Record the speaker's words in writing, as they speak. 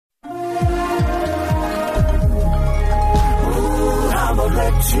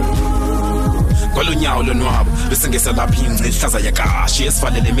Kolunyawo lonwabo besingesa lapha ingci ihlaza yakashi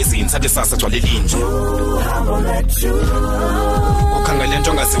esivalele emizini sathi sasa gcwale linje ukhangele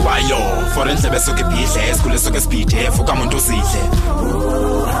into ongaziwayo for endlebe esuke ibhidle esikhule esuke esibhidef ukamuntu usidle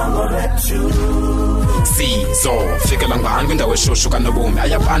sizo fikela ngani kwindawo eshushu kanobomi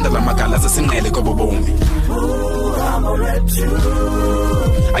ayabanda la magala zesinqele kobobomi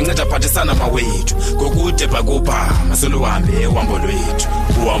anceda phathisana mawethu ngokude bhakupha masoluhambe uhambo lwethu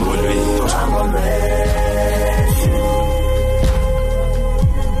uhambo lwethu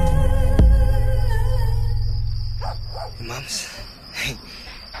Mams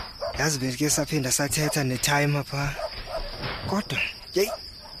yazi beke saphinda sathetha netime apha kodwa hey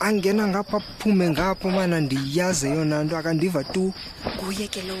angena ngapha phume ngapha mana ndiyaze yona nto akandiva tu kuye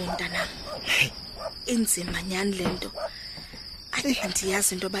ke lo mntana inzima nyani lento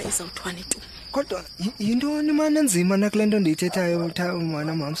andiyazi into ba izawuthwane tu kodwa yintoni mana enzima nakulento ndiyithethayo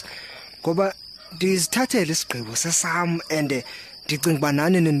mana mams ngoba ndizithathele isigqibo sesam and ndicinga uba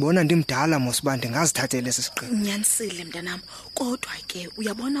nani nindibona ndimdala mosiba ndingazithathele esi sigqibo nyanisile mntanam kodwa ke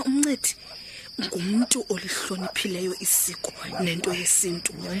uyabona umncedi ngumuntu olihloniphileyo isiko nento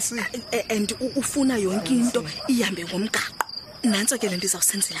yesintu and ufuna yonke into ihambe ngomgaqo nantso ke lento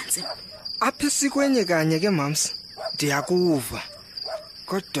izawusenzela nzima apha esikwenye kanye ke mams ndiyakuva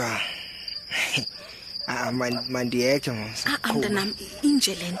kodwa mandiyeke mams mntanam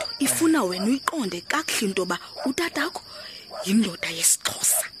inje lento ifuna wena uyiqonde kakuhle into ba utatakho yindoda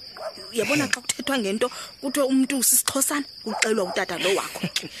yesiXhosa uyabona xa kuthethwa ngento kuthiwe umuntu usisixhosana uxelwa utata lo wakho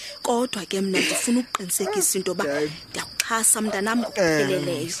kodwa ke mina ndifuna ukuqinisekisa into ba ndiyakuxhasa mntanam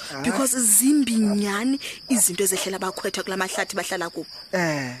ngokupheleleyo because zimbinyani izinto ezehlela abakhwetha kulamahlathi bahlala kubo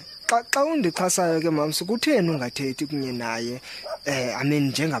xa undixhasayo ke mams kutheni ungathethi kunye naye I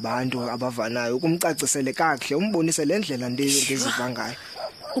mean njengabantu abavanayo ukumcacisele kakuhle umbonise lendlela ngiziva ngayo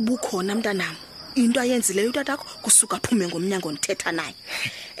ubukhona mntanam into ayenzileyo utatakho kusuka aphume ngomnyango ndithetha naye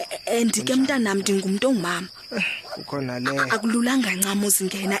and ke mntanam ndingumuntu ongumama ukhona le akululanga ncamo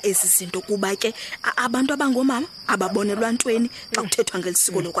zingena ezi zinto kuba ke abantu abangomama ababonelwa ntweni xa kuthethwa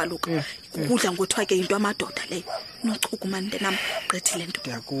ngelisiko lokwaluka kudla ngothwa ke into amadoda leyo nochukuma ndenam gqithi lento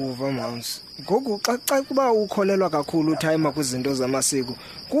ndiyakuva mams ngoku xa kuba ukholelwa kakhulu time kwizinto zamasiko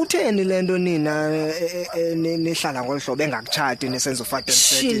kutheni lento nina nihlala ngolhlobo engakutshati nesenzo father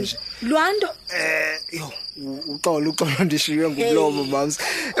set nje Lwando yo uxolo ndishiywe ngumlomo mams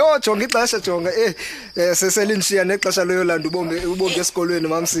yo jonga ixesha jonga seselinishiya nexesha loyolanda ubonke esikolweni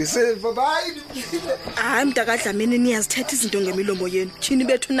mams bye hayi mntakadlamini niyazithetha izinto ngemilomo yenu chini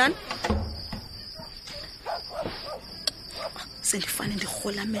bethu nani sendifane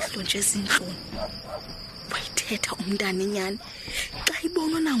ndihola amehlo nje ezinhloni wayithetha umntana inyani xa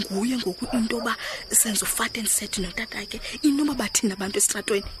ibonwa nanguye ngoku into ba senzo fat and set notatakhe inoma bathina abantu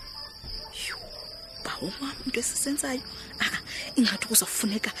estratweni bawo mama into esisenzayo ingathi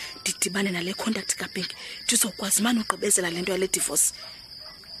kuzofuneka didibane nale contact kaBank ndizokwazi manje ugqibezela lento yale divorce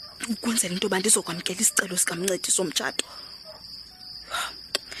ukwenzela into bandizokwamkela isicelo sikamncedi somtshato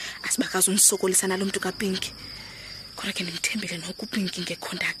asibakaza unisokolisa nalomuntu kaBank kodwa ke ndimthembile nokuBank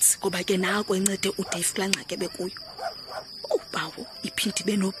ngecontacts ngoba ke nako encede uDave klanxake bekuyo bawo iphindi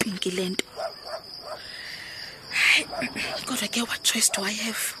benopinki lento kodwa ke what choice do I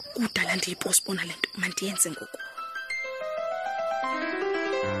have kudala ndiyipostpone lento mandiyenze ngoku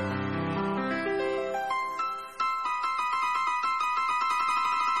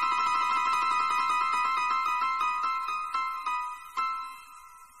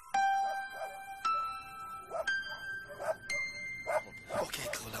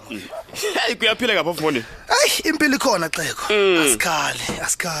Hey kuyaphila ngapha mfondini impilo ikhona xeko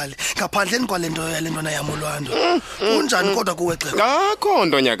asikhali ngaphandleni kwalento yalentwana yamolwando kunjani kodwa kuwe xeko akho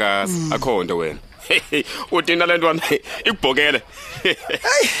nto nyakazi akho nto wena uthina lentwana ikubhokele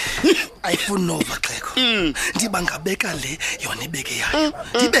ayifuni nova xeko ndiba ngabeka le yona ibeke yayo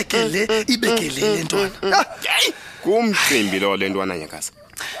ndibeke le ibeke le lentwana kumcimbi lo lentwana nyakazi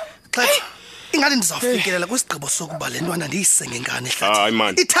xeko ingane ndizawufikelela kwisigqibo sokuba lentwana ndiyisenge ngane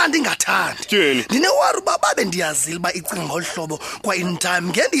ehlathi ithanda ingathandi ndinewari babe ndiyazile ba icinga ngolhlobo kwa in time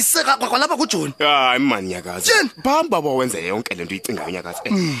ngendiseka kwalapha kuJoni hayi man nyakazi bamba wenze yonke lento icinga unyakazi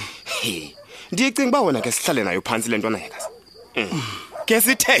ndiyicinga ba wena ke sihlale nayo phansi lentwana nyakazi ke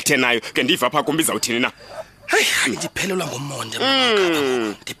sithethe nayo ke ndiva pha kumbi zawuthini na hayi ndiphelelwa ngomonde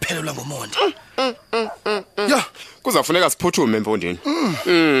mama ndiphelelwa ngomonde ya kuzafuneka siphuthume mfondini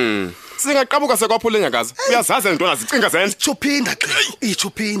singaqabuka sekwaphula nyakazi uyazazi lentwana zicinga zenze chuphinda xeko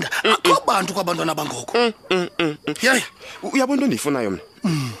ichuphinda akho bantu kwabantwana bangoko yayi uyabona into endiyifunayo mina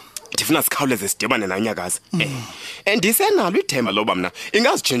ndifuna sikhawuleze sidibane nayo Nyakaza. Ndisenalo ithemba loba mina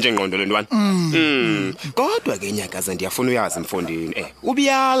ingazitshintshe ingqondo le ntwana. Kodwa ke Nyakaza ndiyafuna uyazi mfondini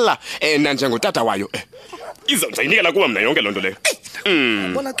ubiyala nanjengotata wayo izawuzayinikela kuba mina yonke lonto leyo.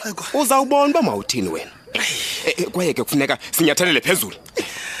 Bona xhego. Uzawubona uba mawuthini wena. Kwaye ke kufuneka sinyathelele phezulu.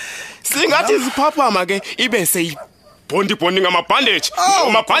 Singathi siphaphama ke ibe seyibondi ngamabhandage.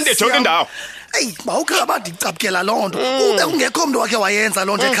 Amabhandage yonke indawo. Bawukhaba ndicapukela lonto. Ube ungekho umuntu wakhe wayenza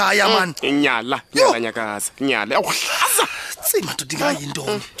lonto ekhaya man. Inyala Nyakaza. Inyala. Awuhlaza. Sima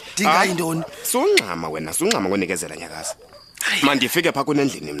ndingayintoni. Ndingayintoni. Sungxama wena, sungxama ngonikezela Nyakaza. Mandifike pha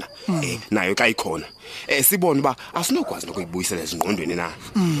kunendlini mina. Nayo xa ikhona. Sibone ba asinokwazi nokuyibuyisela ezingqondweni na.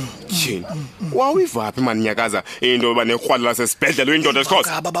 Thini? Wawivaphi man Nyakaza into banekhwala lasesibhedlela uyindoda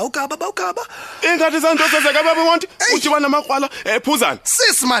esikhoza. Bawukhaba. Ingathi zanto sezeka baba wonke ujiba namakhwala phuzana.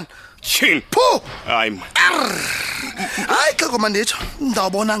 Sis man. Thini? Pho. Hayi man. Hayi xhego manditsho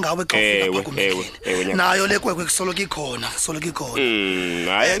ndawubona ngawe xa ufika pha ewe nayo le kwekwe kusoloka ikhona.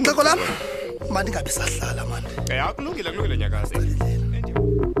 Hayi xhego lam mandingabi sahlala man. Akulungile Nyakaza.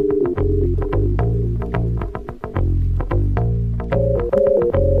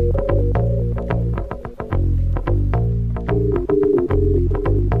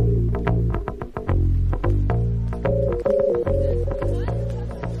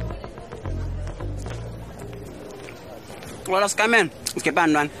 Well, man.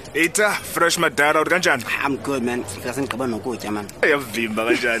 Skipani man. Eita, fresh madara kanjani? I'm good man. Ngifika sengigqiba nokutya man. Uyavimba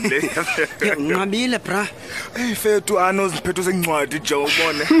kanjani le? Unqabile bra. Hey fethu anoziphetho sencwadi nje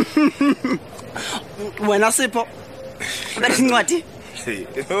ubone. Wena Sipho. Bethi incwadi?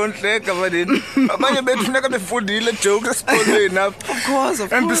 Unhleka badini. Abanye bethu funeka befundile jokes esikoleni apha. Of course.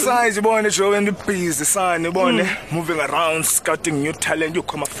 And besides, ubone Joe and busy son, ubone moving around scouting new talent, you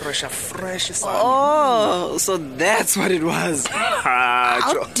come fresh son. Oh, so that's what it was.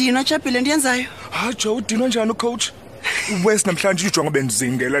 Joe. Dina chapile ndiyenzayo. Joe, udinwa njani coach? West namhlanje ujonga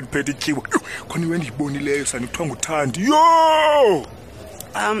benzingela liphethe ikiwe. Khona iwe ndiyibonileyo sani kuthiwa nguThandi. Yo!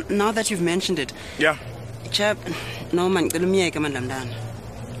 Now that you've mentioned it. Yeah. Chap, no man, ngicela umyeke man lamntana.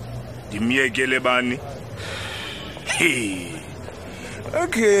 Ndimyekele bani? Hey.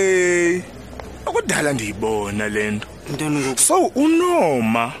 Okay. Akudala ndiyibona lento. Ntoni ngoku? So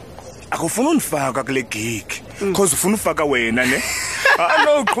unoma akufuna unifaka kule gig because ufuna ufaka wena ne.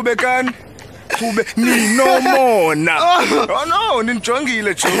 No qhubekani. Qhube ninomona. Oh no,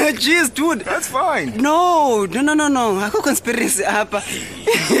 ninjongile Joe. Jeez dude. That's fine. No. Akho conspiracy apha.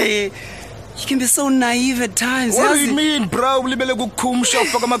 You can be so naive at times. What do you mean, bro? Ulibele kukhumsha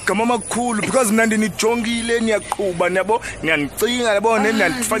ufaka amagama amakhulu because mina ndinijongile niyaqhuba nyabo niyanicinga yabo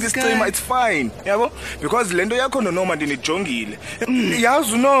niyandifaka isicima. It's fine yabo because lento yakho noma ndinijongile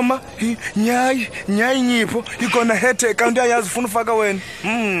yazi noma nyayi nyipho ikona headache kanti uyayazi ufuna ufaka wena.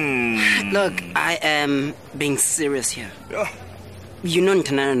 Look, I am being serious here. Yeah. You know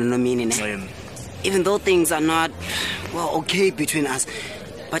Ntanana no meaning. Even though things are not okay between us.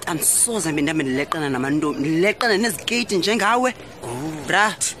 But I'm so zamindame nileqana namantombi nileqana nezigate njengawe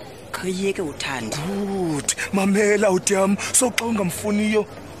bra khayeke uthanda good mamela utyam so xa ungamfuniyo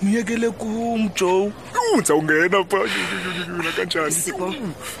niyekele kum Joe unza ungena pha kanjani Sipho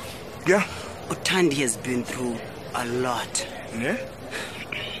yeah uthandi has been through a lot ne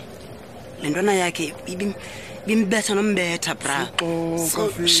lentwana yakhe bimbetha nombetha bra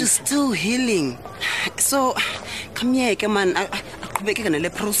so she's still healing so kamyeke man aqhubekeke nale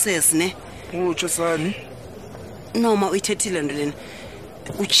process ne utsho sani noma uyithethile nto lena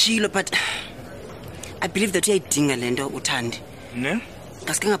uchilo but I believe that uyayidinga lento uthandi ne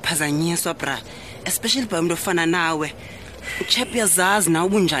kasike ngaphazanyiswa bra especially by umuntu ofana nawe uchap yazazi na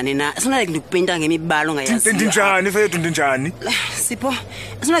ubunjani na asona like ndikupenta ngemibalo ngayazi ndinjani fethu ndinjani Sipho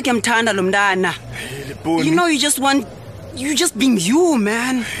asona kuyamthanda lo mntana you know you just being you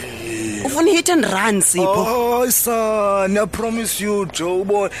man ufuna hit and run Sipho oh son I promise you Joe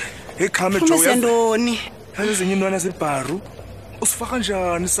boy ekhame Joe yandoni ezinye intwana zebharu usifaka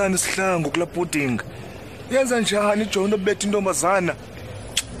njani sana isihlangu kula pudding yenza njani Joe nobetha intombazana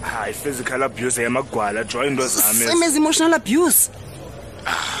hayi physical abuse yamagwala Joe into zami same as emotional abuse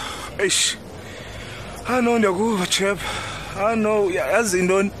eish ano ndiyakuva chap ano yazi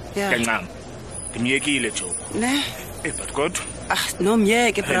intoni kancama ngimyekile Joe ne but god no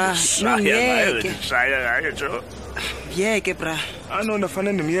myeke bra no myeke shaya hayi Joe myeke bra ano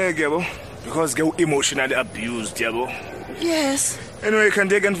ndafana ndimyeke yabo because get emotionally abused yabo yes anyway can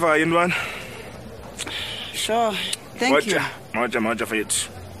take and fire in one sure thank you moja fethu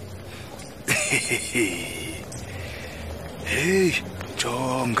hey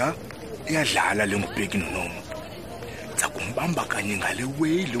jonga iyadlala lengubheki nonoma ngambamba kanye ngale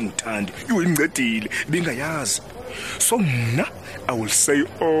way lengithandi uyincedile bingayazi so mina I will say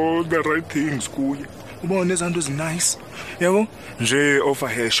all the right things kuye ubone izanto ezinice yabo nje offer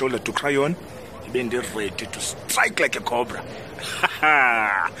her shoulder to cry on ibe ready to strike like a cobra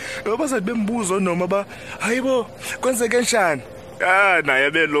bazathi bembuzo noma ba hayibo kwenzeke kanjani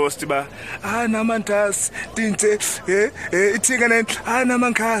naye be lost ba namantas tinte ithingane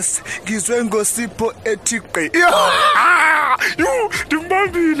namankhasi ngizwe ngosipho ethiqe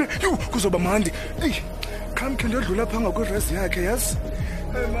dimbambile kuzoba mandi hey come ke ndodlula phanga ku rest yakhe yazi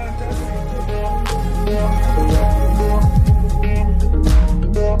mantas